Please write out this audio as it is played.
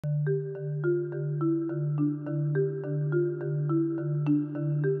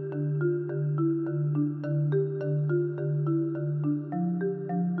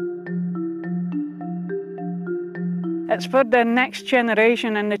It's for the next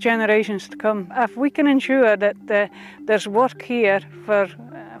generation and the generations to come. If we can ensure that there's work here for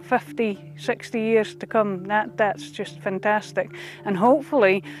 50, 60 years to come, that's just fantastic. And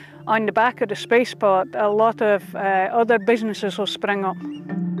hopefully, on the back of the spaceport, a lot of other businesses will spring up.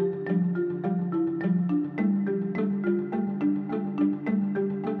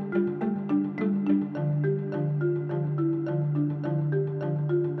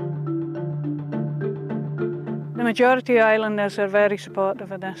 The majority of islanders are very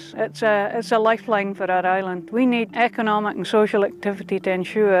supportive of this. It's a lifeline for our island. We need economic and social activity to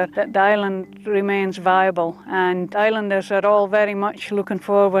ensure that the island remains viable, and islanders are all very much looking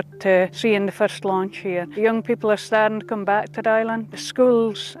forward to seeing the first launch here. The young people are starting to come back to the island. The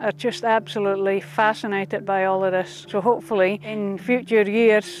schools are just absolutely fascinated by all of this. So hopefully in future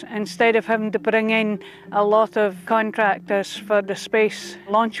years, instead of having to bring in a lot of contractors for the space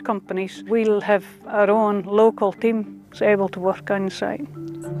launch companies, we'll have our own local team able to work on site.